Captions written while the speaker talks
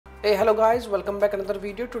Hey, hello guys, welcome back another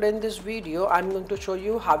video. Today in this video I'm going to show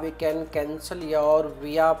you how you can cancel your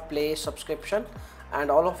Viaplay subscription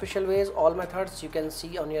and all official ways, all methods you can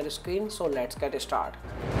see on your screen. So let's get started.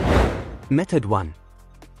 Method 1.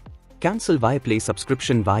 Cancel Viaplay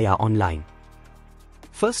subscription via online.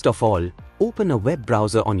 First of all, open a web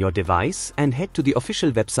browser on your device and head to the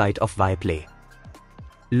official website of Viaplay.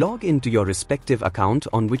 Log into your respective account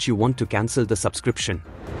on which you want to cancel the subscription.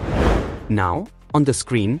 Now, on the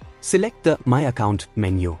screen, select the My Account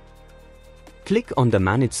menu. Click on the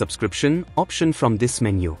Manage Subscription option from this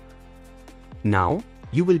menu. Now,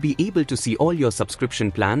 you will be able to see all your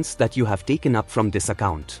subscription plans that you have taken up from this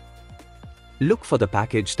account. Look for the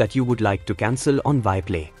package that you would like to cancel on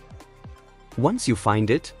Viaplay. Once you find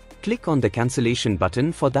it, click on the cancellation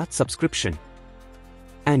button for that subscription.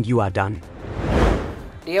 And you are done.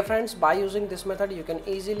 Dear friends, by using this method you can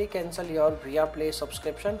easily cancel your Viaplay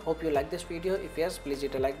subscription. Hope you like this video. If yes, please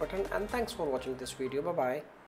hit the like button and thanks for watching this video. Bye bye.